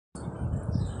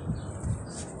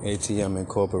ATM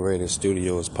Incorporated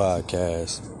Studios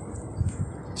podcast.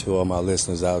 To all my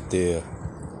listeners out there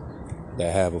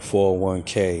that have a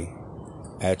 401k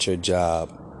at your job,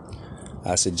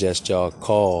 I suggest y'all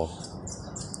call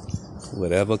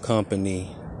whatever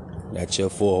company that your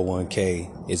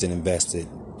 401k is invested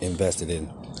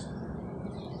in.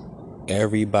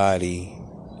 Everybody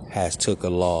has took a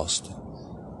loss.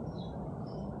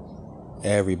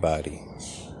 Everybody.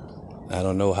 I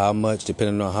don't know how much,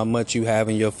 depending on how much you have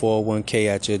in your 401k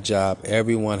at your job,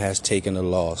 everyone has taken a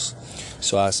loss.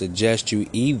 So I suggest you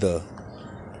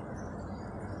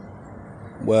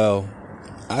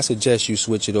I suggest you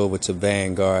switch it over to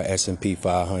Vanguard S&P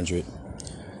 500,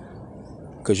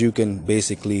 because you can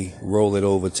basically roll it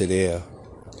over to there.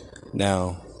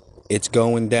 Now, it's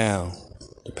going down.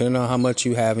 Depending on how much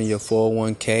you have in your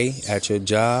 401k at your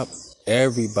job,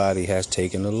 everybody has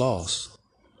taken a loss.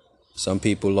 Some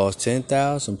people lost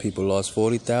 10,000, some people lost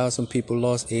 40,000, some people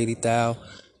lost 80,000,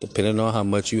 depending on how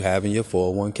much you have in your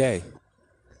 401k.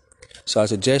 So I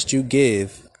suggest you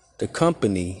give the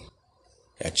company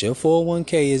that your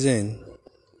 401k is in,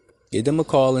 give them a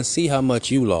call and see how much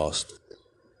you lost.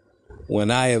 When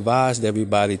I advised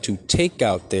everybody to take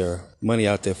out their money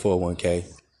out their 401k,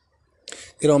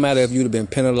 it don't matter if you'd have been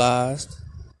penalized.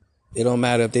 It don't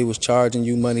matter if they was charging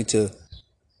you money to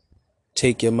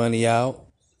take your money out.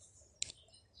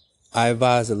 I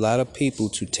advise a lot of people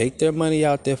to take their money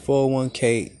out their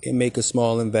 401k and make a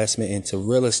small investment into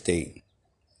real estate,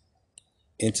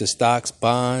 into stocks,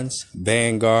 bonds,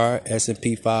 Vanguard,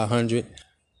 S&P 500.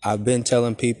 I've been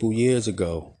telling people years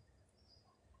ago.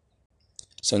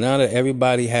 So now that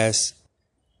everybody has,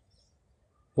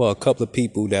 a couple of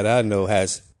people that I know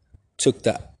has took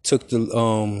the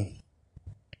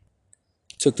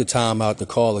time out to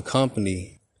call a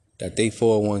company that they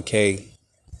 401k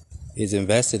is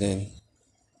invested in,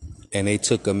 and they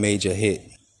took a major hit,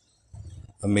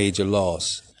 a major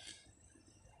loss.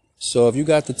 So if you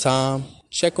got the time,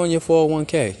 check on your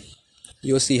 401k.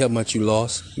 You'll see how much you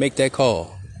lost. Make that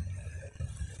call.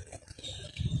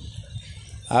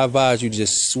 I advise you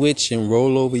just switch and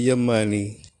roll over your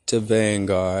money to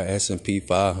Vanguard, S&P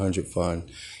 500 fund,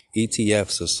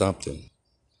 ETFs or something,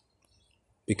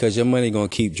 because your money gonna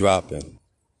keep dropping.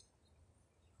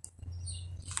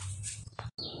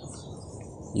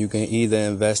 You can either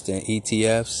invest in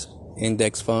ETFs,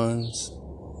 index funds,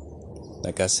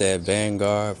 like I said,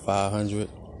 Vanguard 500,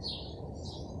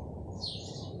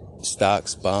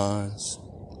 stocks, bonds.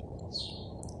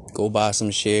 Go buy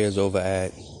some shares over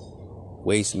at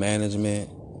Waste Management,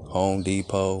 Home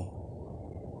Depot,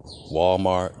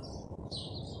 Walmart,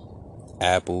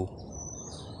 Apple.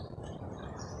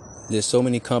 There's so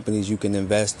many companies you can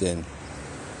invest in.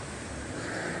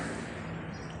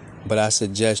 But I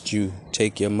suggest you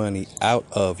take your money out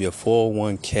of your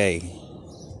 401k.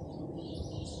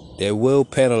 They will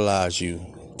penalize you.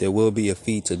 There will be a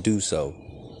fee to do so.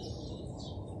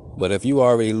 But if you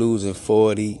already losing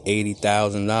 $40,000,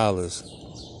 $80,000,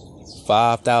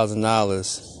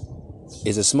 $5,000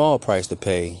 is a small price to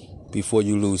pay before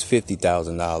you lose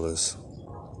 $50,000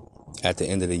 at the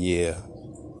end of the year,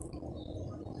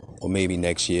 or maybe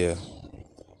next year.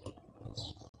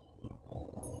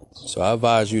 So I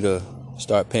advise you to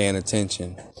start paying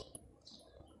attention.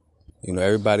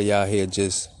 Everybody out here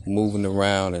just moving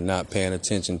around and not paying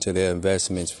attention to their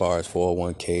investments as far as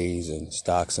 401ks and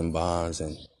stocks and bonds.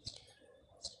 And,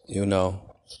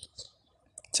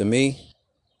 to me,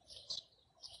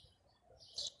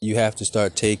 you have to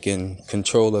start taking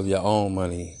control of your own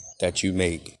money that you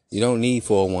make. You don't need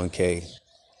 401k.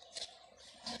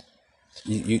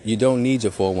 You don't need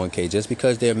your 401k. Just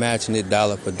because they're matching it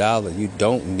dollar for dollar, you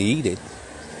don't need it.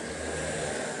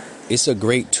 It's a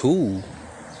great tool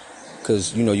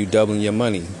because, you're doubling your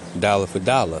money dollar for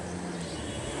dollar.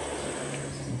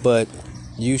 But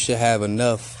you should have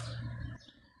enough,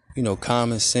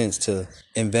 common sense to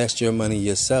invest your money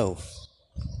yourself.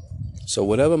 So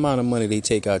whatever amount of money they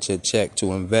take out your check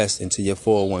to invest into your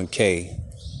 401k,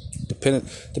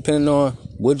 depending on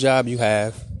what job you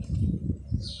have,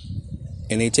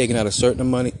 and they taking out a certain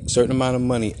amount of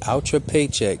money out your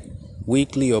paycheck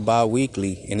weekly or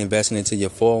bi-weekly and investing into your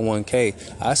 401k,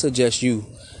 I suggest you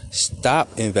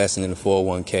stop investing in the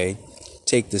 401k,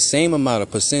 take the same amount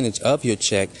of percentage of your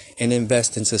check and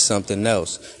invest into something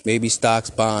else. Maybe stocks,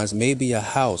 bonds, maybe a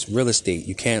house, real estate.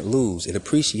 You can't lose. It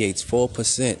appreciates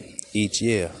 4% each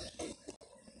year.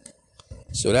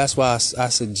 So that's why I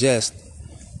suggest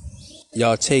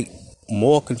y'all take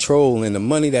more control in the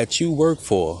money that you work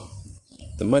for.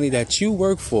 The money that you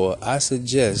work for, I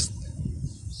suggest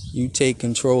you take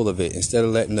control of it instead of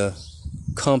letting the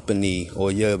company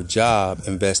or your job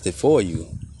invest it for you.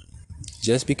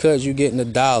 Just because you're getting a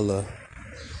dollar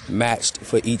matched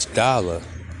for each dollar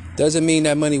doesn't mean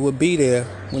that money will be there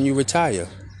when you retire.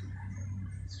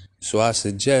 So I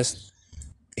suggest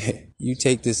you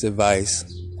take this advice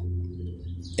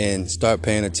and start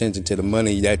paying attention to the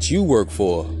money that you work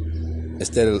for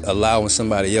instead of allowing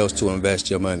somebody else to invest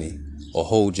your money or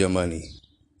hold your money.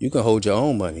 You can hold your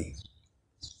own money.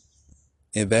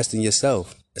 Invest in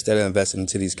yourself instead of investing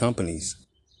into these companies.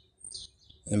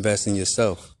 Invest in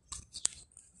yourself.